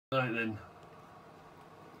Right then,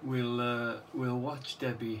 we'll watch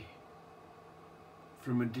Debbie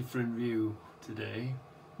from a different view today.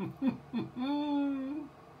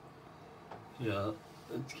 Yeah,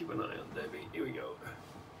 let's keep an eye on Debbie. Here we go.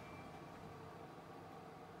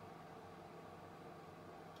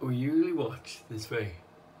 We usually watch this way,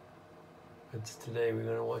 but today we're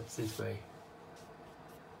gonna watch this way.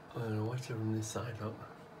 I'm gonna watch her from this side. Look,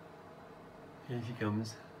 here she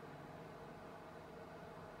comes.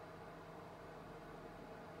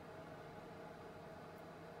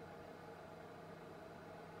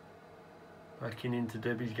 Backing into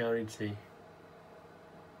Debbie's garage, see.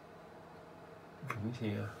 Can you see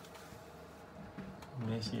her?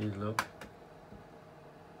 And there she is, look.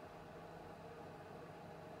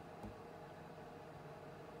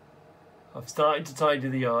 I've started to tidy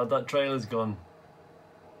the yard. That trailer's gone.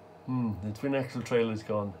 The twin axle trailer's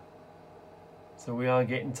gone. So we are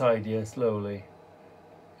getting tidier slowly.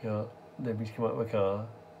 Yeah, Debbie's come out of the car.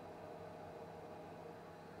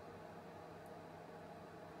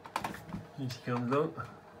 Here she comes, look.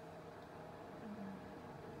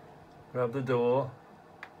 Grab the door.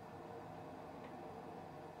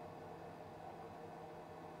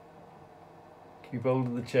 Keep hold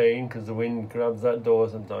of the chain because the wind grabs that door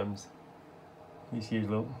sometimes. Here she is,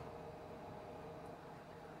 look.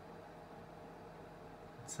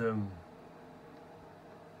 It's shut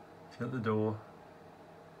the door.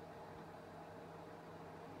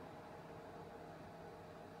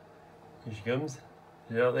 Here she comes.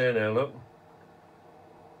 She's out there now, look.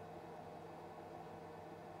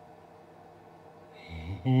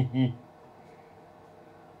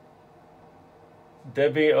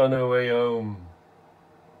 Debbie on her way home.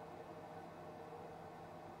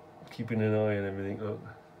 Keeping an eye on everything, look.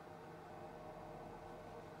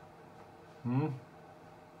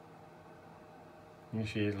 Here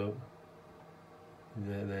she is, look.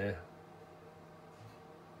 There.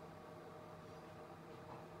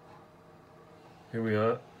 Here we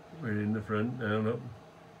are. We're in the front now, look.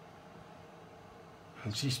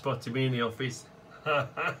 And she spotted me in the office.